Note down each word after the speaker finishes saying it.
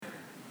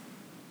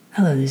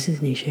Hello, this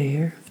is Nisha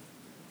here.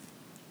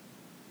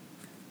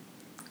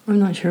 I'm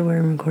not sure where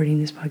I'm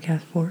recording this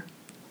podcast for.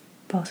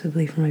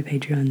 Possibly for my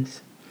Patreons.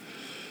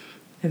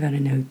 I've had a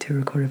note to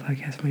record a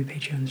podcast for my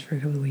Patreons for a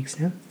couple of weeks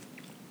now.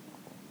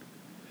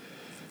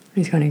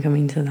 It's kind of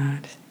coming to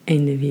that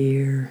end of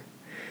year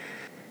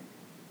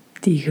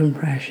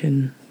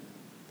decompression.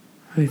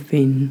 I've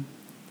been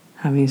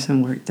having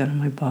some work done on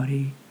my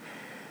body,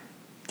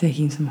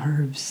 taking some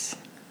herbs,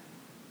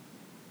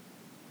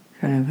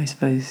 kind of, I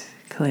suppose,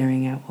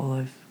 clearing out all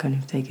I've kind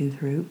of taken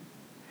through.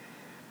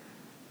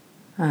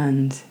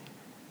 And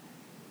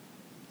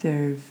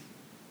there've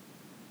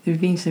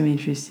been some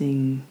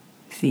interesting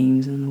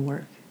themes in the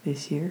work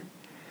this year.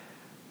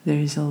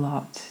 There's a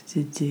lot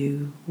to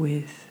do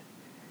with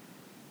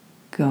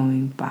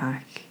going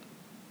back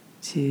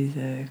to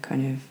the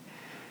kind of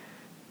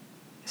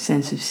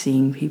sense of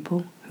seeing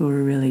people who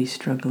are really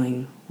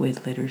struggling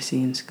with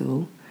literacy in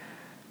school,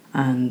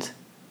 and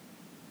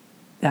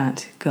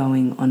that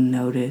going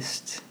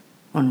unnoticed,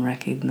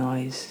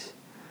 unrecognized,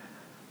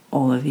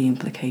 all of the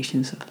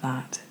implications of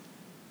that,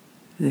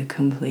 the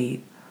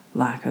complete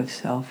lack of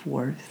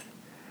self-worth,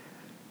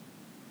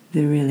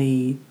 the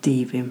really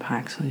deep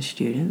impacts on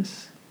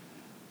students,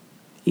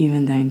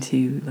 even down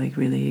to like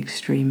really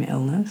extreme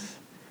illness,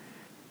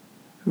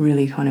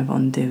 really kind of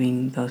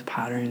undoing those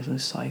patterns and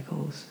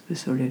cycles, the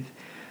sort of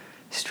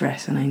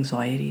stress and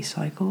anxiety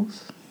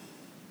cycles.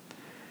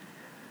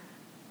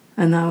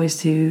 And that was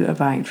to a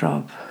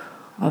backdrop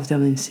of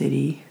Dublin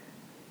City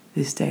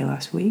this day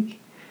last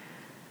week.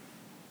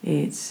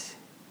 It's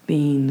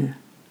been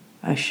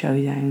a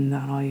showdown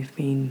that I've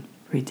been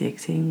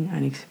predicting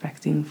and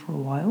expecting for a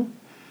while.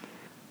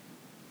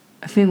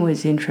 I think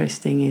what's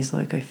interesting is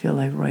I feel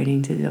like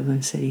writing to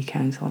Dublin City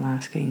Council and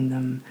asking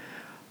them,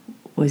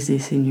 was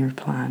this in your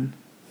plan?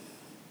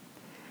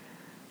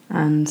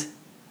 And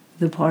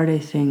the part I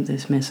think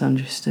that's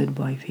misunderstood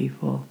by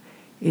people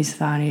is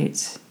that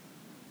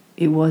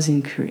it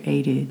wasn't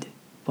created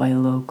by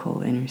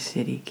local inner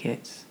city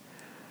kids.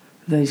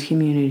 Those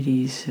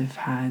communities have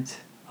had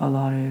a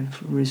lot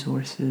of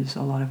resources,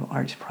 a lot of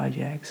arts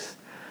projects,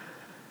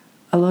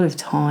 a lot of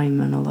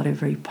time, and a lot of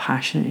very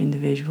passionate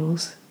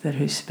individuals that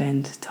have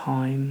spent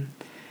time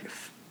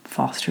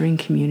fostering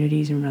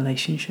communities and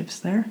relationships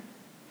there.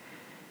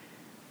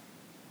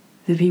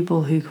 The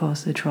people who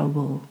caused the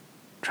trouble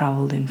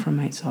travelled in from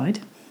outside,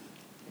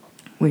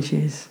 which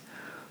is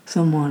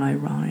somewhat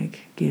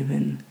ironic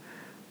given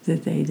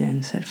that they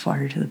then set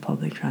fire to the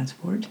public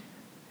transport.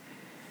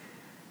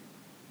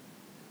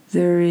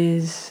 There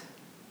is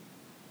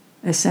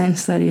a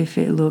sense that if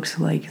it looks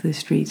like the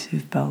streets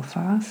of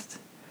Belfast,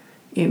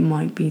 it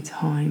might be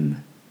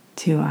time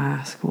to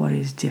ask what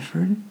is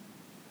different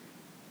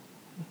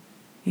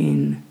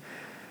in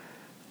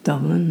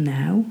Dublin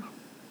now.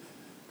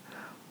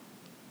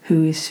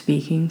 Who is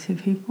speaking to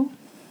people?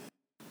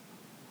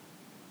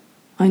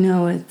 I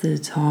know at the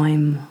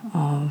time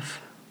of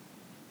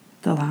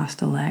the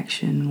last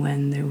election,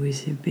 when there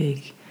was a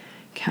big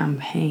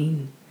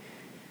campaign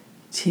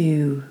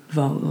to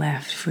vote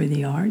left for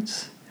the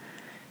arts,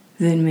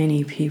 that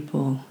many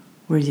people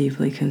were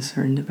deeply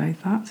concerned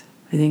about that.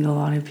 I think a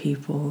lot of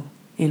people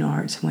in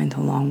arts went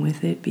along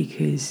with it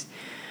because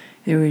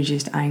they were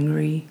just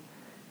angry.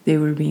 They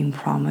were being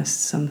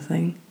promised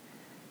something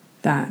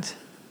that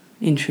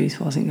in truth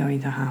wasn't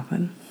going to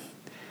happen.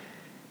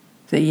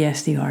 That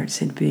yes, the arts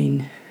had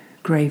been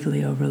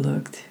gravely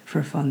overlooked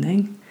for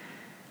funding.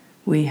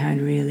 We had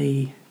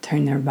really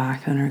turned their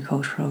back on our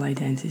cultural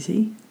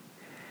identity.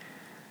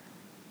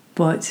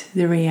 But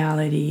the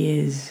reality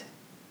is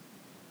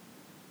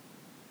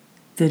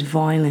that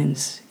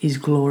violence is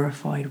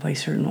glorified by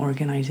certain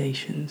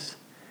organizations,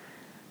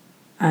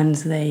 and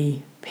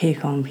they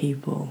pick on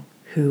people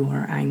who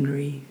are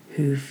angry,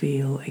 who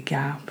feel a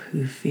gap,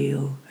 who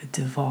feel a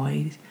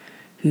divide,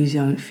 who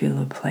don't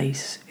feel a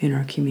place in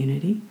our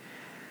community.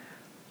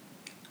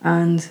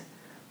 And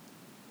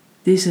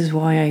this is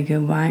why I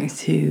go back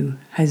to,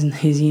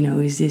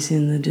 is this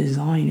in the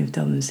design of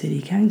Dublin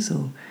City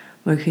Council?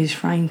 Because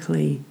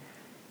frankly,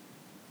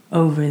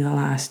 over the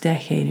last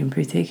decade in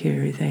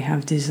particular, they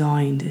have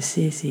designed a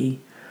city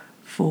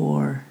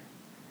for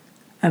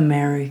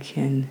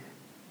American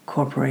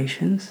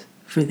corporations,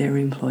 for their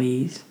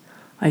employees.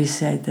 I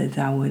said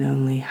that would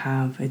only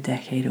have a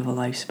decade of a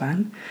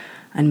lifespan,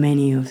 and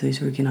many of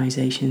those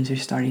organizations are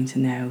starting to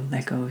now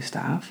let go of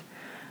staff.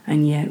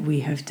 And yet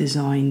we have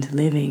designed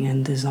living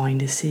and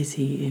designed a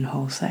city in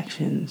whole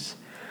sections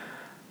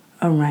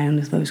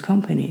around those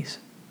companies.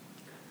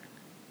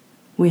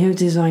 We have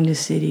designed a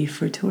city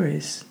for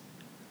tourists.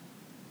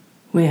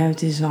 We have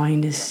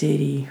designed a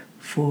city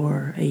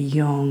for a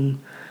young,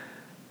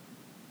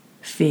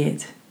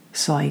 fit,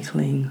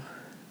 cycling,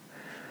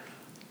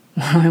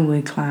 what I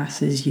would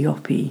class as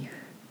yuppie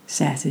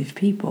set of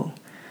people.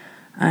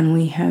 And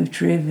we have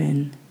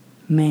driven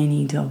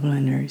many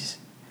Dubliners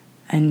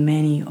and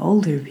many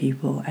older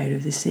people out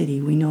of the city.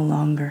 We no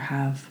longer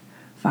have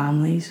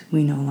families.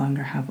 We no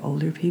longer have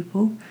older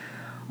people.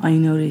 I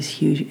notice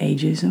huge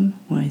ageism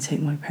when I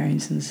take my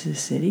parents into the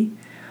city.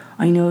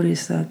 I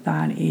notice that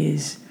that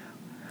is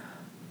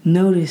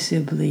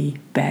noticeably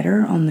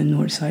better on the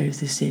north side of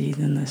the city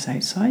than the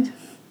south side.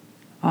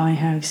 I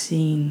have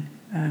seen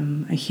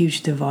a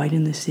huge divide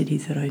in the city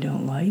that I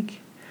don't like.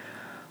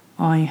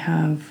 I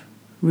have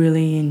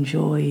really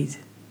enjoyed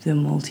the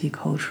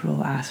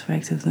multicultural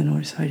aspect of the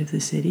north side of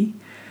the city.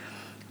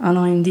 And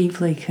I'm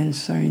deeply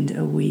concerned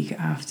a week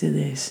after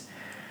this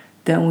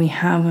that we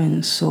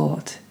haven't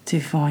sought to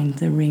find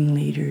the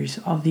ringleaders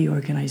of the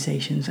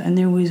organizations. And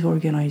there was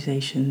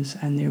organizations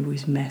and there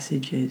was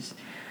messages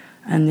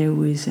and there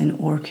was an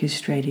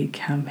orchestrated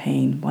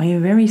campaign by a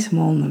very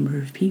small number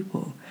of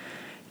people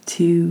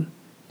to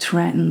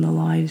threaten the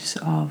lives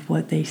of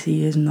what they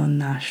see as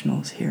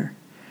non-nationals here.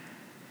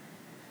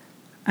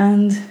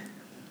 And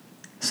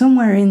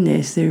somewhere in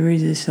this there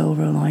is a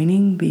silver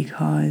lining,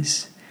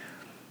 because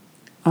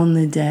on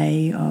the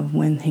day of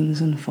when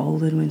things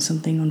unfolded, when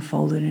something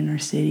unfolded in our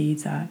city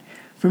that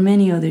for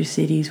many other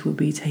cities would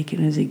be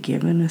taken as a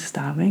given, a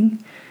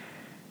stabbing,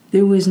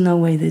 there was no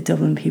way that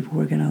Dublin people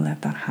were going to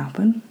let that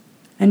happen.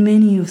 And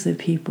many of the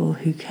people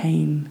who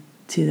came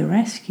to the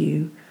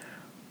rescue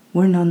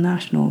were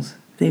non-nationals.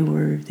 They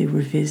were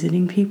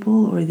visiting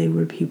people, or they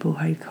were people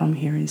who had come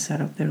here and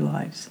set up their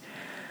lives.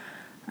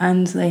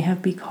 And they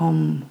have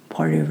become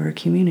part of our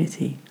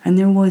community. And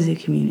there was a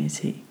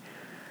community.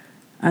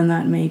 And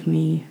that made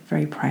me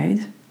very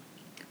proud.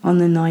 On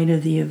the night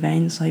of the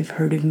events, I've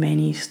heard of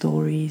many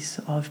stories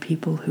of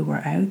people who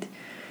were out,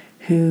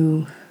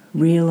 who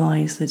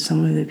realized that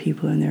some of the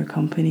people in their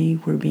company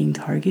were being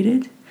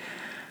targeted,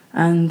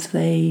 and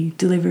they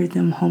delivered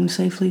them home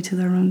safely to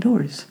their own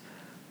doors.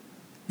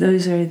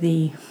 Those are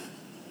the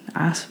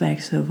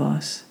aspects of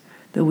us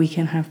that we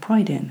can have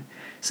pride in.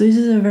 So this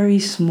is a very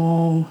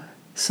small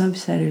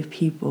subset of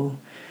people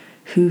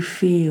who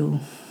feel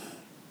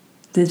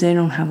that they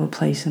don't have a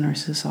place in our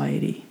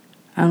society.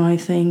 And I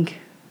think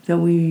that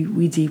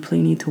we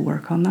deeply need to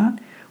work on that.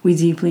 We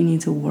deeply need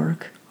to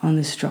work on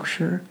the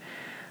structure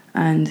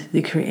and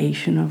the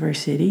creation of our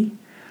city.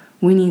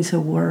 We need to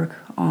work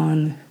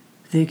on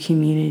the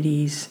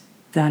communities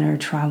that are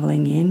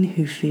traveling in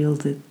who feel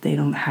that they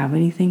don't have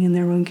anything in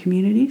their own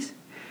communities.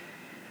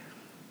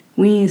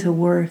 We need to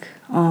work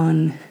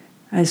on,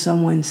 as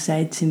someone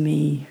said to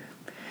me,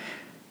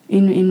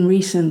 in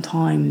recent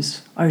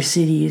times, our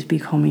city is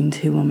becoming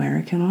too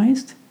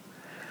Americanized.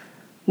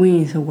 We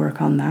need to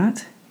work on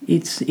that.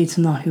 It's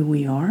not who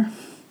we are.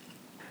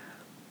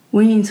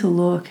 We need to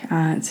look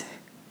at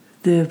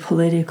the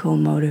political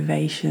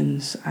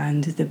motivations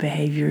and the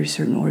behavior of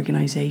certain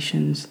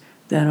organizations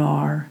that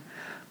are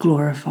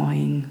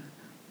glorifying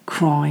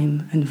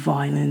crime and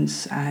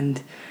violence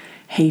and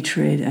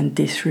hatred and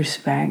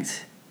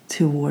disrespect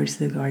towards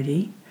the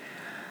Gardaí.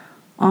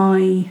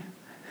 I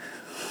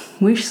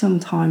wish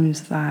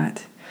sometimes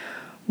that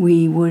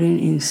we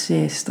wouldn't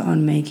insist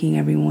on making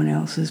everyone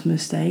else's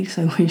mistakes.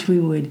 I wish we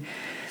would,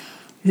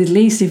 at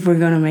least if we're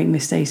going to make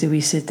mistakes, that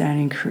we sit down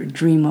and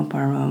dream up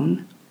our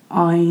own.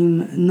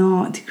 I'm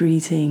not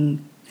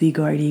greeting the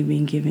Gardaí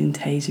being given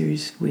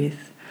tasers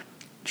with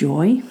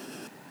joy.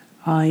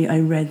 I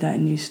read that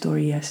news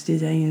story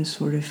yesterday and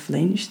sort of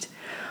flinched,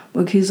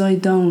 because I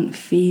don't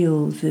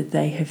feel that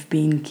they have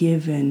been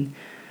given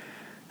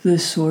the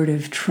sort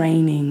of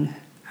training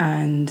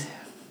and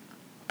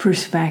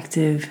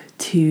perspective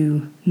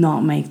to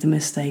not make the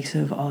mistakes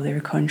of other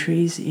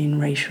countries in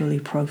racially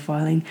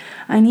profiling,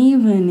 and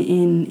even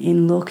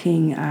in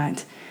looking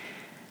at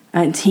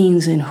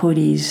teens in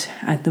hoodies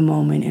at the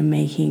moment and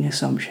making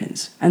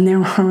assumptions. And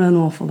there are an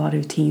awful lot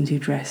of teens who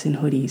dress in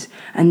hoodies,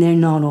 and they're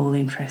not all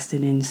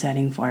interested in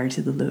setting fire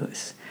to the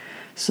Lewis.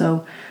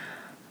 So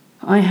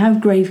I have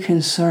grave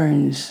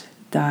concerns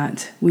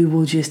that we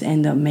will just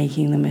end up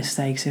making the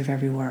mistakes of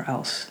everywhere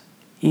else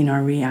in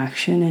our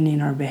reaction and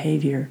in our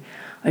behavior.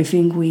 I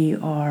think we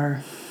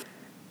are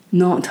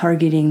not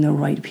targeting the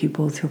right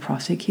people to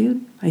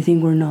prosecute. I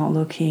think we're not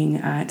looking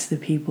at the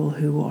people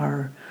who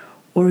are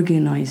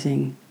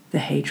organizing the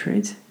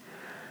hatred.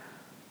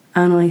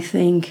 And I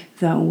think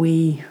that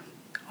we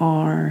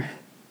are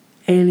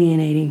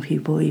alienating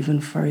people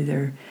even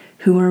further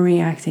who are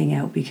reacting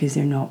out because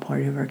they're not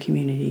part of our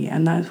community.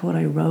 And that's what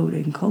I wrote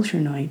in Culture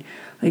Night.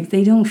 Like,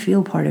 they don't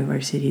feel part of our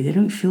city. They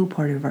don't feel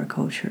part of our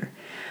culture.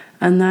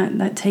 And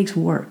that takes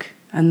work.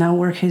 And that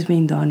work has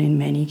been done in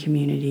many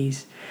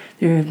communities.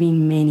 There have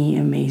been many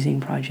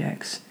amazing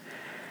projects.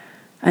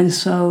 And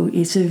so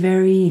it's a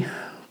very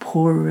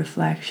poor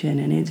reflection,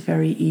 and it's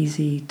very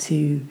easy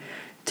to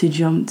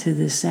jump to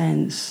the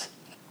sense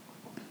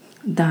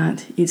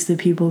that it's the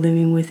people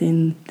living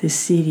within the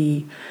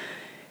city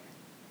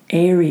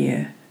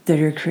area that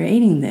are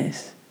creating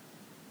this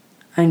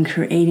and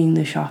creating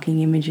the shocking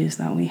images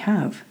that we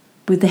have.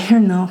 But they are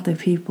not the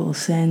people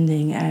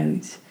sending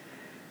out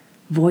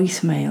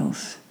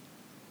voicemails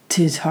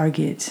to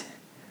target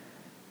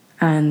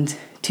and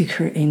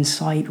to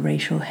incite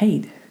racial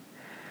hate.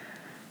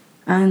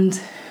 And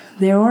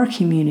there are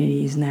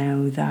communities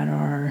now that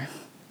are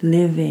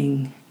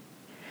living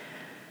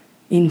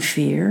in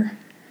fear,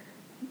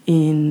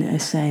 in a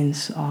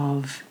sense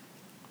of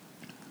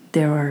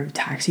There are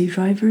taxi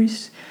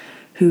drivers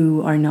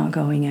who are not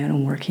going out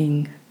and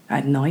working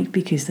at night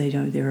because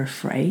they're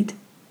afraid.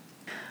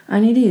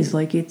 And it is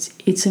like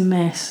it's a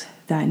mess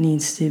that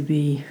needs to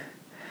be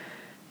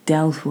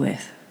dealt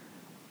with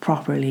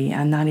properly,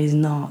 and that is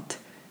not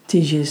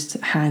to just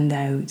hand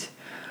out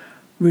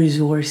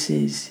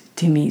resources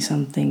to meet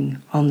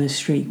something on the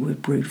street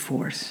with brute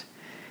force.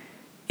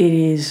 It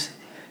is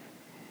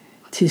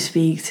to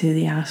speak to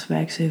the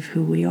aspects of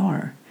who we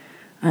are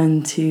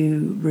and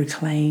to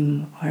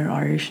reclaim our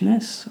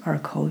Irishness, our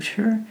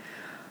culture,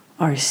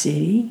 our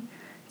city,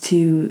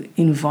 to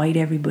invite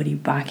everybody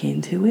back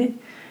into it,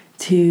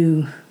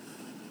 to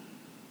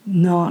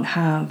not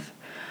have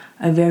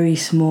a very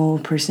small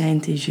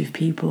percentage of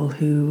people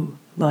who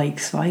like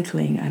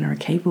cycling and are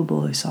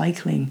capable of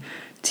cycling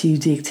to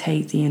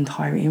dictate the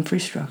entire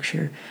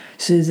infrastructure,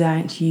 so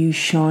that you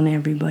shun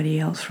everybody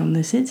else from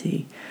the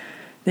city,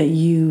 that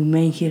you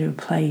make it a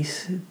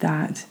place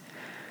that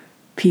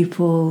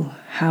people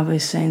have a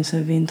sense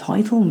of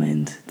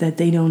entitlement, that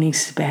they don't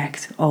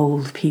expect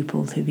old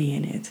people to be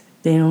in it.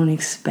 They don't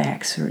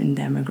expect certain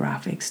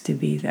demographics to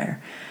be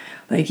there.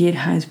 Like, it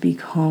has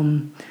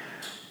become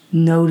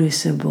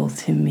noticeable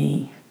to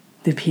me,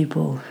 the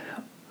people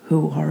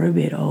who are a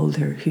bit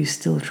older who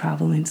still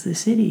travel into the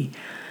city.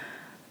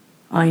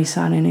 I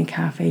sat in a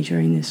cafe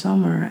during the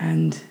summer,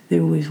 and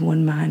there was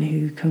one man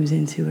who comes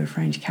into a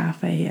French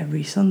cafe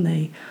every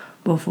Sunday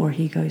before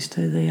he goes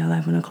to the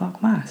 11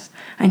 o'clock mass.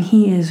 And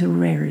he is a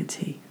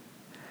rarity.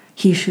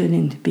 He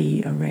shouldn't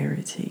be a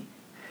rarity.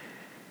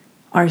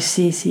 Our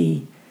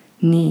city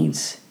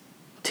needs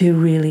to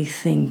really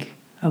think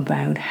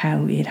about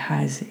how it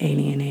has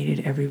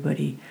alienated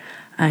everybody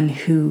and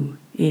who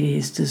it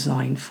is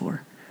designed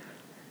for.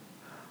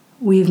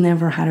 We've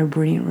never had a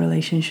brilliant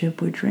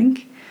relationship with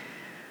drink,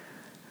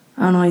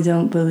 and I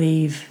don't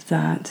believe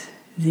that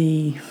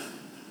the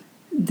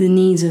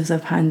needs of the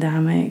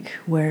pandemic,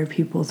 where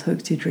people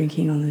took to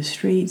drinking on the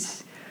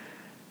streets,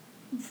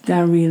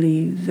 that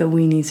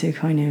we need to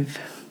kind of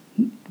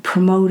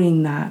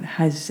promoting that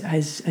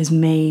has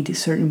made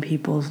certain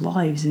people's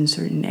lives in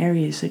certain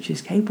areas, such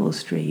as Capel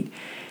Street,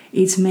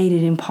 it's made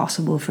it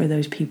impossible for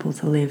those people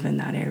to live in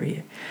that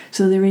area.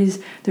 So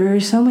there are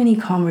so many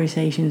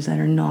conversations that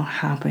are not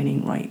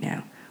happening right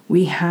now.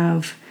 We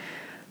have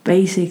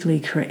basically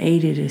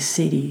created a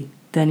city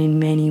that in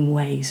many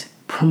ways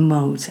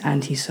promotes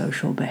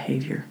antisocial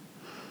behavior.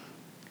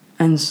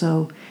 And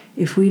so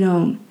if we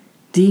don't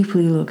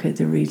deeply look at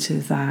the roots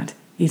of that,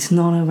 it's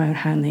not about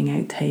handing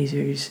out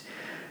tasers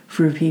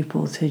for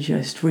people to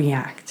just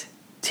react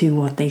to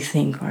what they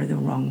think are the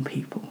wrong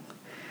people.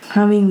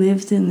 Having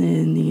lived in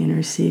the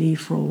inner city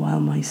for a while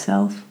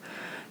myself,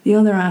 the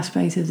other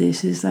aspect of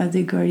this is that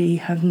the Gardaí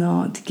have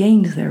not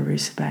gained their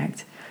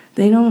respect.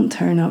 They don't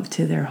turn up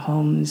to their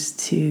homes,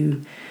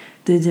 to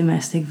the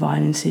domestic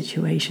violence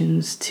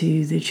situations,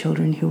 to the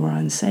children who are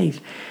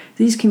unsafe.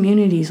 These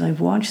communities,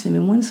 I've watched them.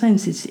 In one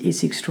sense,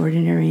 it's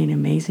extraordinary and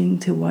amazing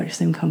to watch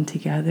them come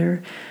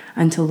together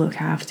and to look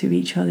after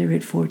each other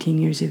at 14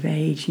 years of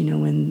age,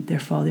 when their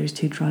father's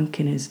too drunk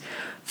and has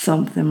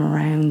thumped them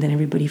around, and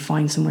everybody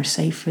finds somewhere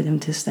safe for them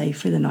to stay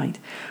for the night.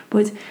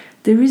 But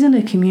there isn't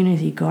a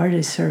community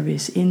Garda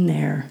service in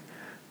there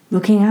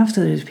looking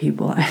after those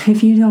people. And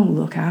if you don't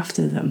look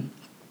after them,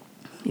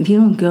 if you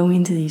don't go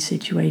into these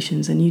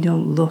situations and you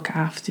don't look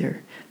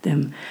after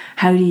them,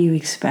 how do you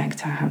expect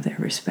to have their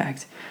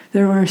respect?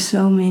 There are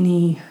so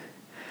many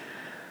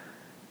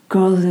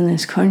girls in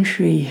this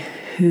country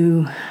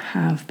who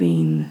have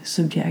been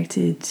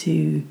subjected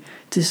to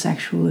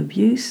sexual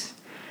abuse.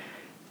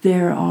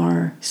 There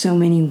are so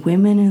many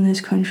women in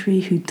this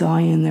country who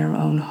die in their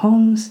own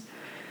homes.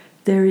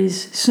 There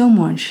is so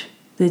much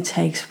that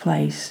takes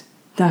place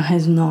that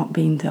has not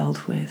been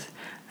dealt with,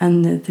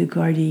 and that the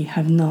Gardaí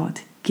have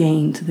not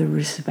gained the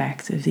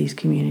respect of these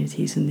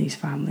communities and these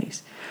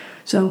families.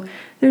 So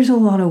there's a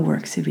lot of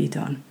work to be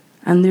done,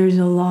 and there's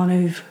a lot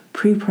of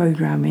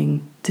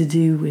pre-programming to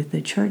do with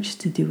the church,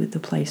 to do with the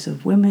place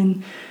of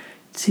women,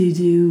 to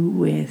do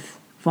with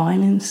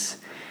violence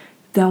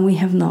that we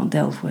have not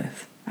dealt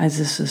with as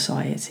a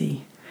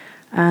society.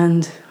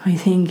 And I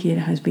think it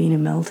has been a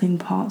melting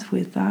pot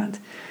with that.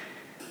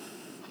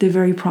 The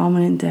very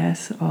prominent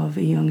death of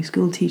a young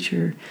school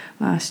teacher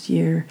last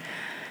year,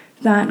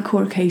 that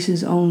court case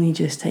has only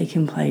just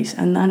taken place,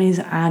 and that is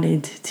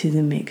added to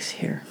the mix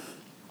here.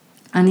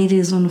 And it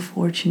is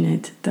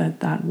unfortunate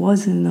that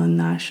was a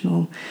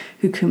non-national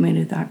who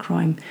committed that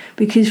crime,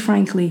 because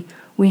frankly,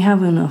 we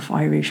have enough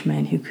Irish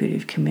men who could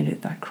have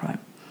committed that crime.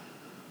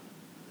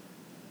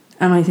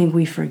 And I think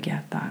we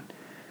forget that.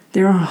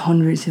 There are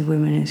hundreds of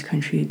women in this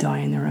country who die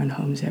in their own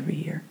homes every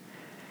year.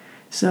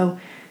 So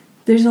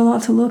there's a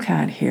lot to look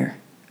at here.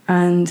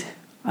 And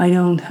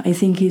I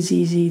think it's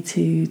easy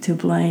to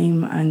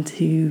blame and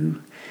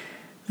to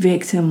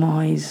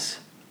victimize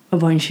a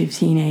bunch of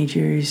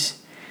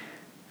teenagers,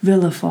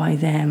 vilify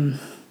them,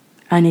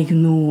 and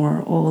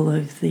ignore all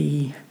of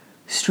the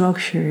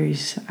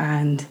structures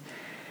and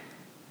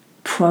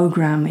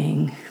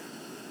programming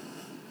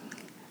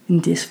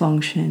and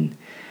dysfunction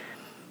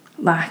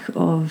lack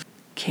of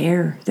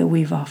care that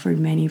we've offered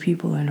many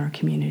people in our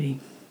community.